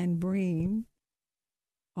and bream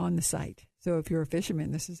on the site. So if you're a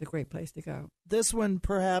fisherman, this is a great place to go. This one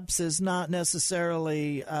perhaps is not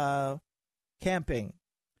necessarily camping.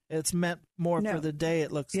 It's meant more for the day,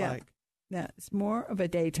 it looks like. Yeah, it's more of a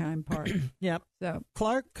daytime park. Yep. So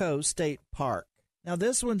Clarkco State Park. Now,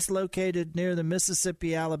 this one's located near the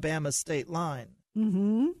Mississippi-Alabama state line.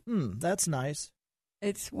 Mm-hmm. That's nice.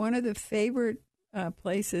 It's one of the favorite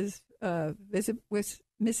places visit with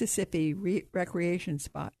Mississippi recreation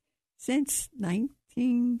spot since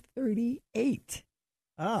 1938.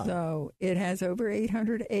 So it has over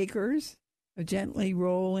 800 acres of gently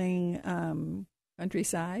rolling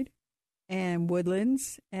countryside and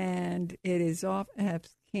woodlands, and it has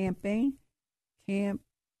camping,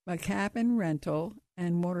 a cabin rental,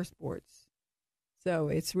 and water sports. So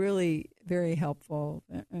it's really very helpful,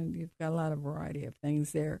 and you've got a lot of variety of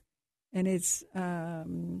things there. And it's a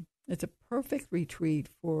perfect retreat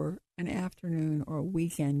for an afternoon or a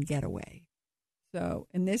weekend getaway. So,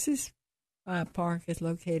 and this park is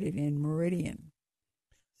located in Meridian.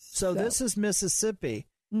 So this is Mississippi,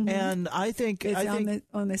 and I think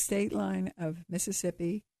on the state line of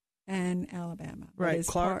Mississippi and Alabama. Right,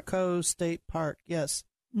 Clarkco State Park. Yes.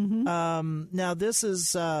 Now this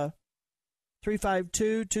is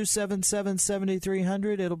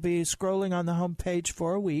 352-277-7300. It'll be scrolling on the homepage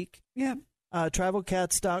for a week. Yeah.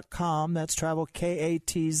 Travelcats.com. That's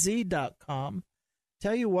travelkatz.com.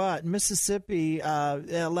 Tell you what, Mississippi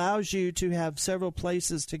allows you to have several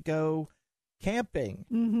places to go camping.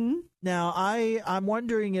 Now, I'm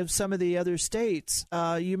wondering if some of the other states,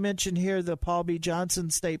 you mentioned here the Paul B. Johnson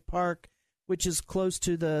State Park, which is close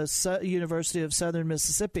to the University of Southern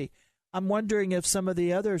Mississippi. I'm wondering if some of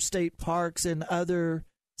the other state parks in other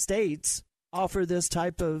states offer this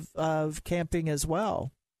type of camping as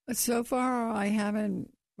well. So far, I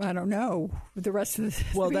don't know. The rest of the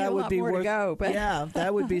well, that would be worth to go. But yeah,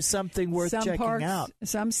 that would be something worth checking out.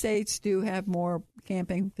 Some states do have more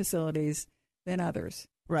camping facilities than others.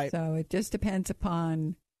 Right. So it just depends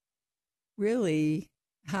upon really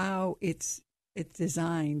how it's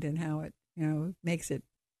designed and how it makes it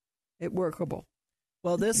workable.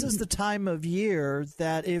 Well, this is the time of year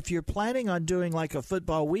that if you're planning on doing like a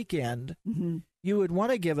football weekend, you would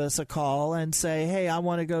want to give us a call and say, hey, I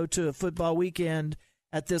want to go to a football weekend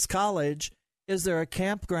at this college. Is there a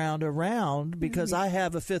campground around? Because I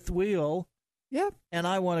have a fifth wheel. Yep. And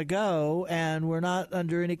I want to go, and we're not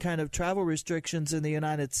under any kind of travel restrictions in the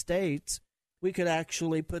United States. We could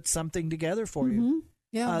actually put something together for you.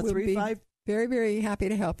 Yeah, we'll be very, very happy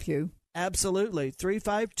to help you. Absolutely.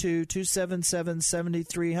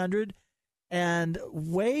 352-277-7300. And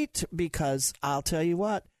wait, because I'll tell you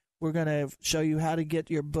what, we're going to show you how to get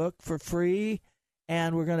your book for free,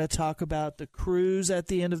 and we're going to talk about the cruise at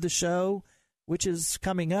the end of the show, which is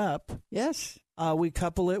coming up. Yes. We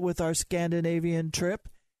couple it with our Scandinavian trip.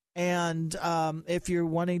 And if you're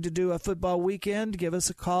wanting to do a football weekend, give us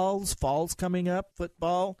a call. Fall's coming up,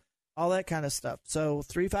 football, all that kind of stuff. So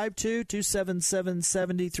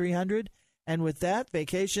 352-277-7300. And with that,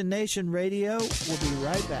 Vacation Nation Radio will be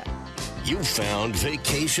right back. You found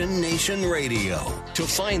Vacation Nation Radio. To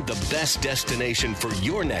find the best destination for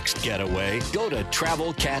your next getaway, go to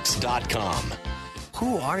TravelCats.com.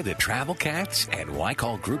 Who are the Travel Cats, and why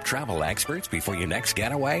call Group Travel experts before your next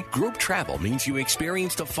getaway? Group Travel means you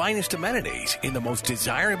experience the finest amenities in the most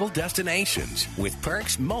desirable destinations with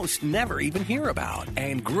perks most never even hear about.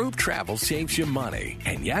 And Group Travel saves you money.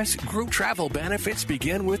 And yes, Group Travel benefits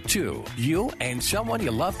begin with two: you and someone you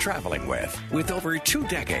love traveling with. With over 2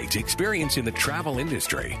 decades experience in the travel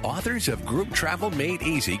industry, authors of Group Travel Made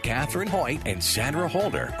Easy, Catherine Hoyt and Sandra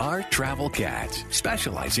Holder, are Travel Cats,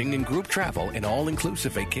 specializing in group travel and all-inclusive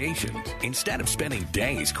vacations. Instead of spending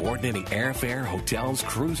days coordinating airfare, hotels,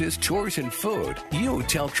 cruises, tours, and food, you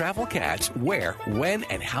tell Travel Cats where, when,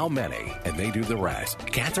 and how many, and they do the rest.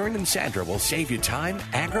 Catherine and Sandra will save you time,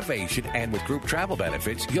 aggravation, and with group travel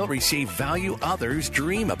benefits, you'll receive value others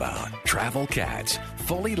dream about. Travel Cats,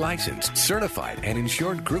 fully licensed, certified, and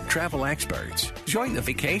insured group travel experts. Join the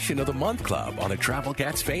Vacation of the Month Club on the Travel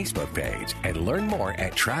Cats Facebook page and learn more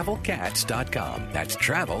at TravelCats.com. That's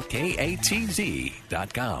travel, KATZ.com.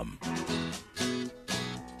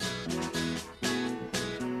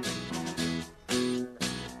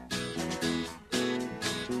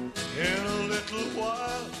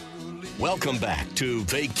 Welcome back to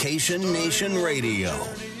Vacation Nation Radio.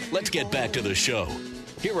 Let's get back to the show.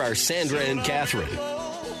 Here are Sandra and Catherine.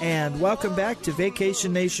 And welcome back to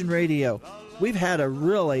Vacation Nation Radio. We've had a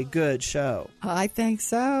really good show. I think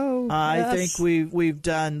so. I think we've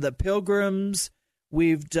done the Pilgrims.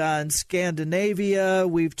 We've done Scandinavia.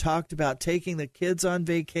 We've talked about taking the kids on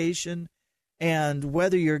vacation. And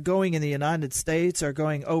whether you're going in the United States or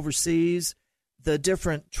going overseas, the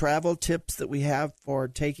different travel tips that we have for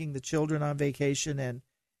taking the children on vacation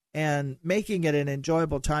and making it an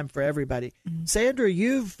enjoyable time for everybody. Mm-hmm. Sandra,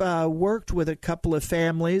 you've worked with a couple of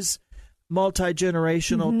families,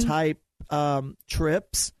 multi-generational type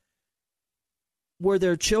trips. Were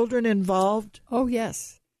there children involved? Oh,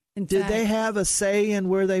 yes. Did they have a say in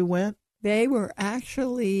where they went? They were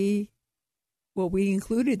actually, we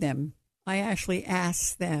included them. I actually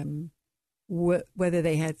asked them whether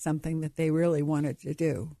they had something that they really wanted to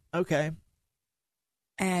do. Okay.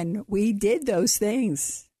 And we did those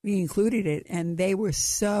things. We included it, and they were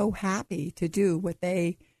so happy to do what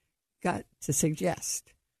they got to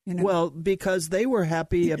suggest. You know? Well, because they were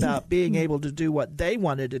happy about being able to do what they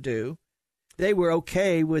wanted to do, they were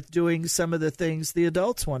okay with doing some of the things the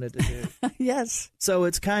adults wanted to do. Yes. So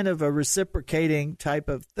it's kind of a reciprocating type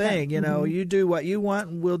of thing. You know, you do what you want,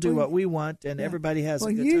 and we'll do what we want, and everybody has a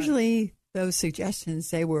good time. Well, usually those suggestions,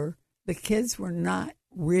 the kids were not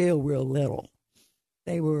real little.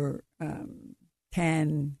 They were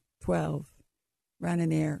 10, 12, running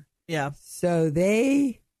there. Yeah. So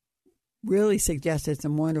they really suggested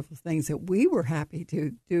some wonderful things that we were happy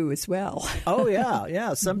to do as well. Oh, yeah,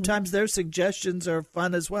 yeah. Sometimes their suggestions are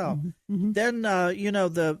fun as well. Mm-hmm. Then,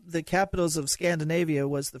 the capitals of Scandinavia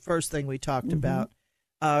was the first thing we talked about.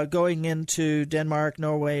 Going into Denmark,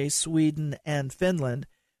 Norway, Sweden, and Finland.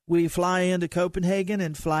 We fly into Copenhagen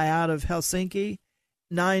and fly out of Helsinki.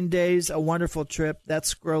 9 days, a wonderful trip.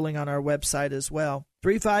 That's scrolling on our website as well.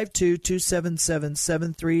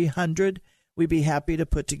 352-277-7300. We'd be happy to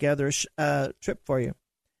put together a trip for you.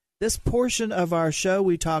 This portion of our show,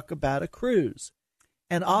 we talk about a cruise.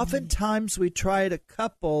 And oftentimes we try to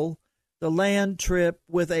couple the land trip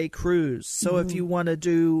with a cruise. So if you want to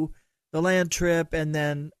do the land trip and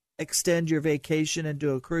then extend your vacation and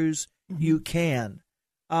do a cruise, you can.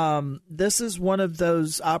 This is one of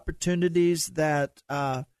those opportunities that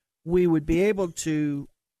we would be able to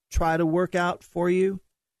try to work out for you.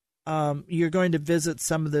 You're going to visit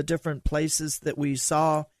some of the different places that we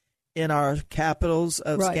saw in our capitals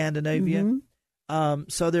of Scandinavia.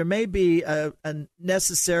 So there may be a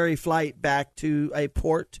necessary flight back to a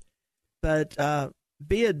port, but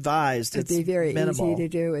be advised It'd be very minimal. Easy to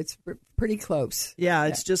do. It's pretty close. Yeah,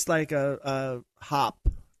 it's just like a hop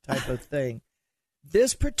type of thing.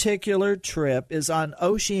 This particular trip is on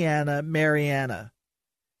Marina.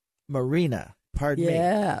 Pardon me.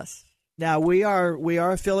 Yes. Now, we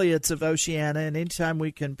are affiliates of Oceania, and anytime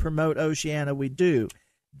we can promote Oceania, we do.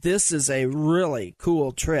 This is a really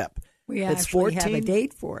cool trip. We actually have a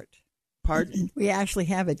date for it. Pardon? We actually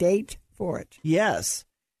have a date for it. Yes.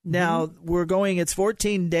 Now, it's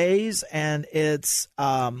 14 days, and it's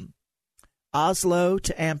Oslo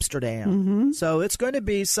to Amsterdam. So it's going to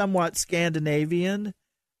be somewhat Scandinavian,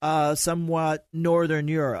 somewhat Northern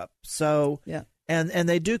Europe. So, and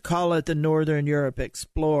they do call it the Northern Europe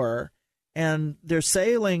Explorer. And they're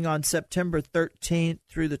sailing on September 13th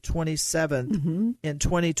through the 27th in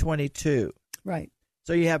 2022. Right.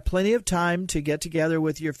 So you have plenty of time to get together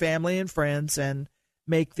with your family and friends and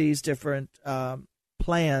make these different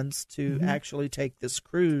plans to actually take this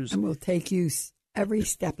cruise. And we'll take you every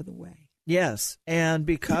step of the way. Yes. And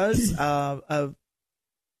because of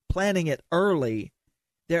planning it early,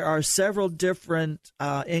 there are several different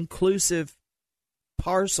inclusive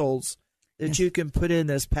parcels that you can put in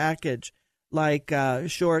this package. Like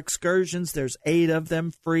shore excursions, there's 8 of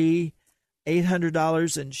them free,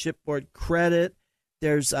 $800 in shipboard credit.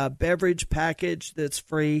 There's a beverage package that's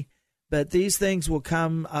free. But these things will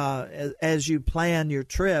come as you plan your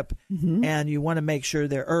trip, and you want to make sure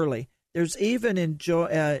they're early. There's even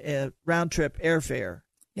round-trip airfare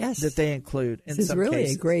that they include in some cases.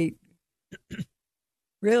 This is really great,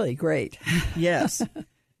 really great. Yes.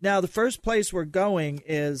 Now, the first place we're going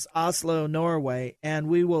is Oslo, Norway, and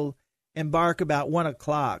we will embark about 1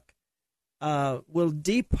 o'clock. We'll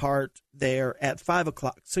depart there at 5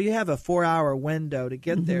 o'clock. So you have a 4-hour window to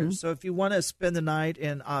get there. So if you want to spend the night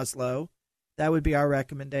in Oslo, that would be our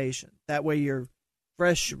recommendation. That way you're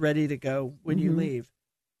fresh, ready to go when you leave.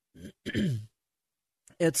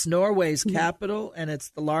 It's Norway's capital, and it's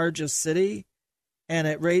the largest city, and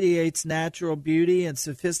it radiates natural beauty and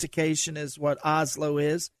sophistication is what Oslo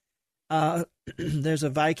is. There's a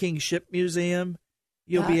Viking ship museum.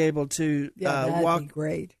 You'll be able to walk. Be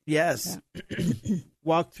great. Yes. Yeah.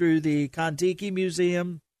 Walk through the Kon-Tiki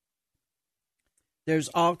Museum. There's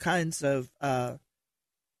all kinds of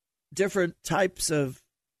different types of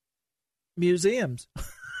museums.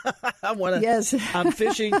 I'm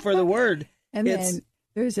fishing for the word. And then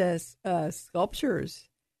there's sculptures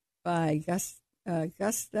by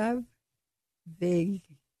Gustav Vigeland.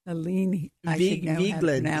 I should know how to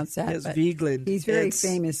pronounce that. Yes, Vigeland. He's very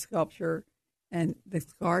famous sculptor. And the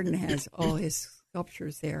garden has all his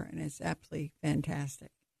sculptures there, and it's absolutely fantastic.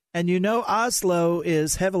 And you know, Oslo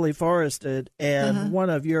is heavily forested and one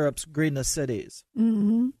of Europe's greenest cities.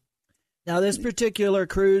 Now, this particular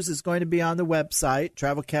cruise is going to be on the website,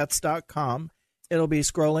 travelcats.com. It'll be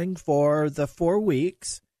scrolling for the 4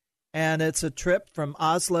 weeks, and it's a trip from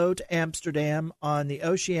Oslo to Amsterdam on the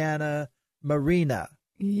Oceania Marina.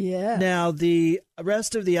 Yeah. Now, the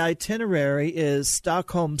rest of the itinerary is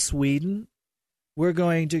Stockholm, Sweden. We're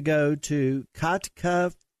going to go to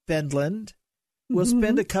Kotka, Finland. We'll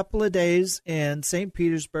spend a couple of days in St.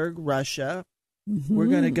 Petersburg, Russia. We're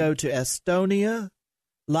going to go to Estonia,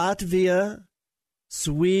 Latvia,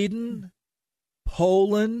 Sweden,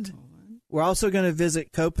 Poland. We're also going to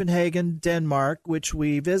visit Copenhagen, Denmark, which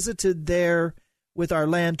we visited there with our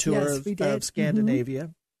land tour of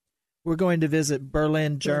Scandinavia. We're going to visit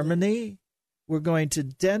Berlin, Germany. We're going to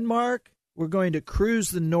Denmark. We're going to cruise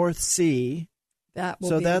the North Sea.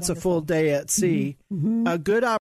 That's a full day at sea. A good opportunity